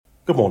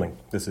Good morning.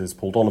 This is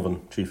Paul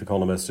Donovan, Chief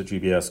Economist at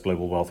UBS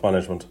Global Wealth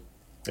Management.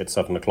 It's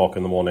 7 o'clock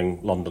in the morning,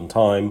 London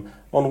time,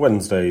 on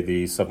Wednesday,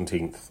 the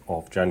 17th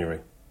of January.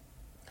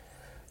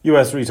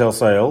 US retail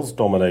sales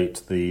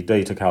dominate the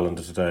data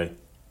calendar today.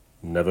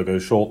 Never go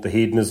short the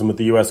hedonism of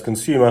the US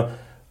consumer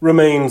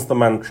remains the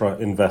mantra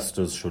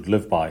investors should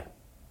live by.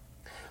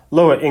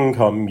 Lower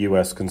income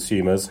US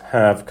consumers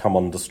have come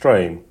under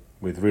strain,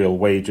 with real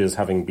wages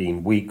having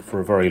been weak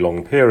for a very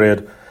long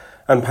period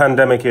and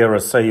pandemic-era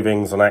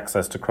savings and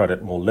access to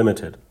credit more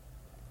limited.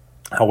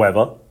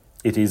 However,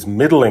 it is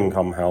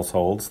middle-income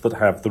households that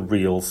have the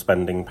real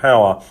spending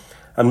power,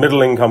 and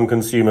middle-income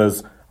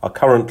consumers are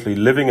currently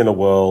living in a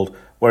world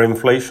where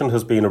inflation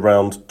has been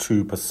around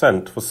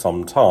 2% for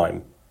some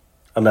time,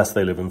 unless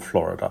they live in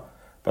Florida,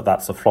 but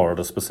that's a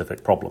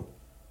Florida-specific problem.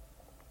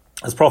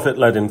 As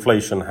profit-led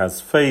inflation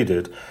has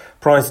faded,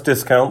 price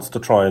discounts to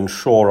try and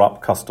shore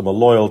up customer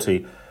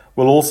loyalty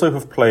will also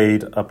have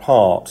played a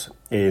part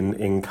in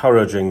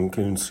encouraging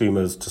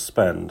consumers to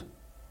spend.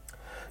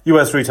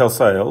 US retail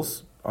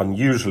sales,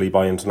 unusually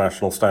by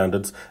international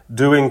standards,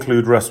 do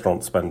include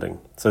restaurant spending,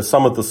 so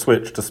some of the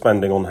switch to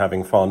spending on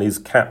having fun is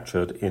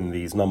captured in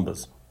these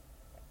numbers.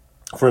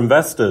 For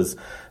investors,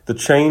 the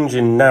change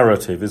in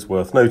narrative is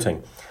worth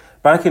noting.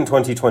 Back in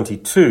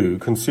 2022,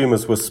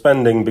 consumers were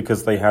spending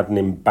because they had an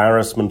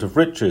embarrassment of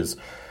riches,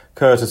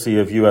 courtesy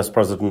of US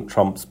President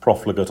Trump's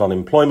profligate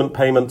unemployment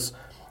payments,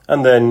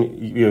 and then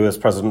US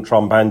President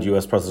Trump and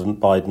US President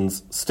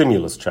Biden's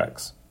stimulus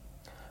checks.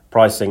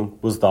 Pricing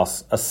was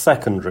thus a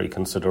secondary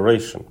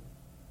consideration.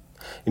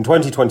 In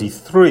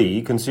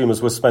 2023, consumers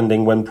were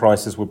spending when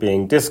prices were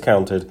being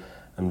discounted,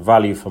 and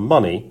value for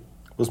money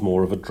was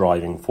more of a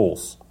driving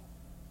force.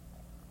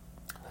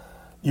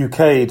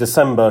 UK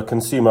December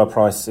consumer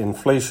price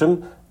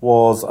inflation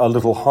was a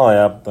little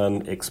higher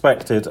than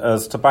expected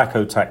as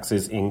tobacco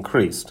taxes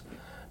increased,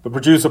 but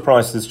producer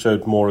prices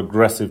showed more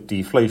aggressive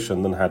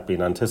deflation than had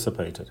been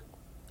anticipated.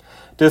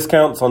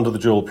 Discounts under the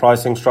dual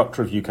pricing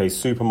structure of UK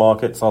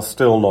supermarkets are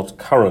still not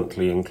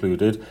currently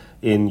included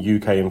in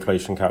UK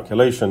inflation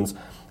calculations,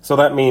 so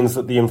that means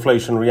that the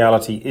inflation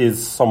reality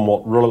is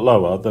somewhat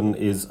lower than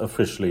is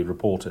officially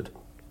reported.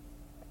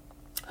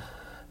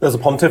 There's a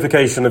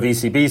pontification of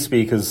ECB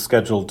speakers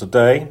scheduled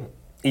today.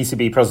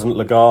 ECB President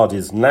Lagarde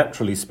is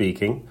naturally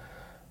speaking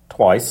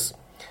twice.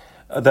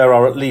 There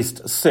are at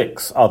least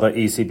 6 other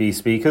ECB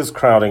speakers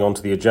crowding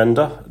onto the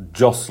agenda,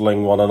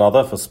 jostling one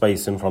another for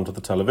space in front of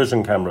the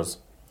television cameras.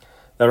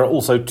 There are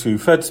also 2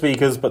 Fed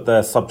speakers, but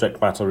their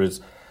subject matter is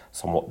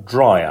somewhat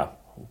drier: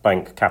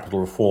 bank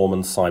capital reform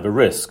and cyber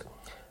risk.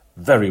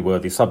 Very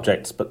worthy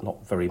subjects, but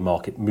not very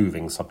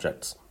market-moving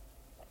subjects.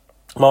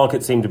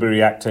 Markets seem to be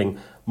reacting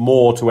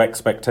more to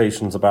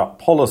expectations about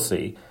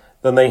policy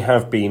than they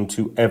have been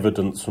to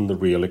evidence from the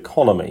real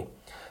economy.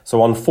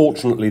 So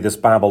unfortunately, this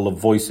babble of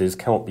voices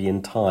cannot be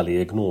entirely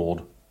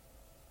ignored.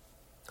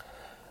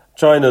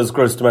 China's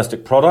gross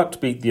domestic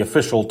product beat the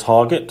official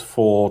target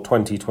for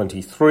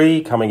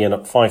 2023, coming in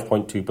at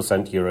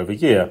 5.2% year over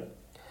year.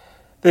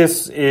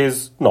 This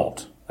is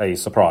not a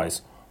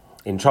surprise.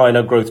 In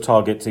China, growth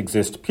targets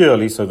exist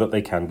purely so that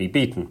they can be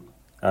beaten,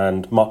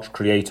 and much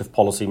creative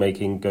policy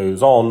making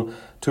goes on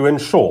to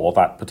ensure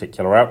that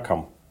particular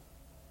outcome.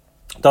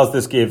 Does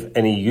this give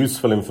any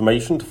useful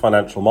information to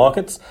financial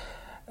markets?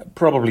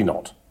 Probably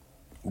not.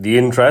 The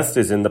interest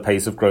is in the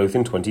pace of growth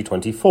in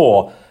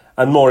 2024,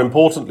 and more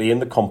importantly in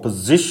the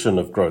composition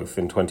of growth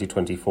in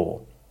 2024,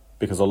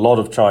 because a lot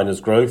of China's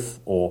growth,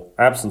 or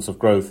absence of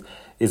growth,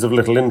 is of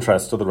little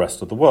interest to the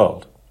rest of the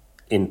world.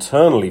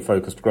 Internally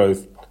focused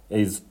growth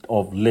is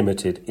of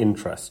limited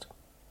interest.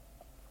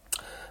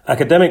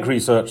 Academic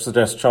research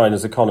suggests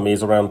China's economy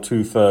is around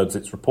 2/3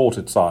 its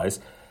reported size,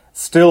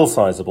 still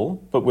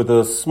sizable, but with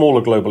a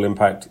smaller global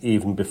impact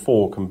even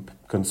before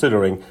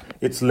considering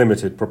its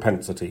limited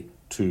propensity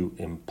to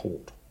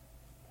import.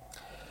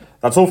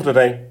 That's all for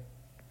today.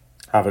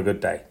 Have a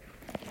good day.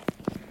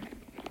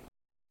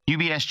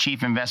 UBS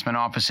Chief Investment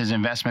Office's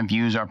investment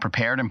views are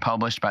prepared and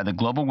published by the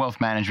global wealth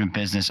management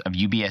business of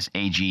UBS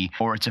AG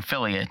or its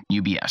affiliate,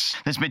 UBS.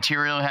 This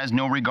material has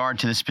no regard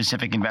to the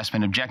specific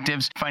investment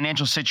objectives,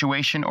 financial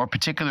situation, or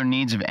particular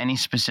needs of any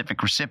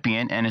specific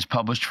recipient and is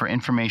published for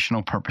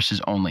informational purposes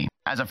only.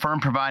 As a firm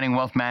providing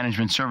wealth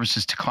management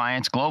services to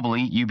clients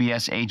globally,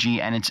 UBS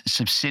AG and its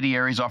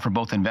subsidiaries offer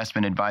both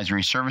investment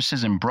advisory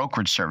services and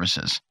brokerage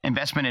services.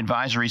 Investment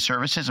advisory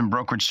services and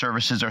brokerage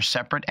services are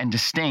separate and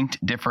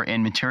distinct, differ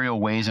in material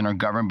ways, and are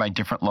governed by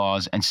different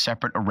laws and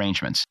separate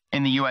arrangements.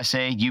 In the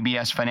USA,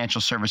 UBS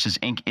Financial Services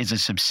Inc. is a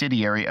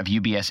subsidiary of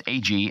UBS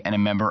AG and a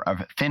member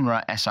of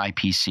FINRA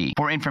SIPC.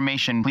 For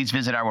information, please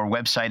visit our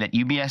website at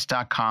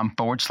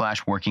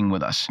ubs.com/working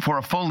with us. For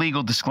a full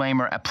legal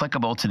disclaimer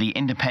applicable to the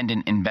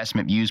independent investment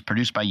views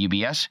produced by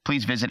UBS,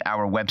 please visit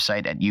our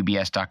website at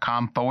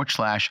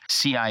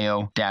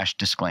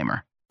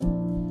ubs.com/CIO-disclaimer.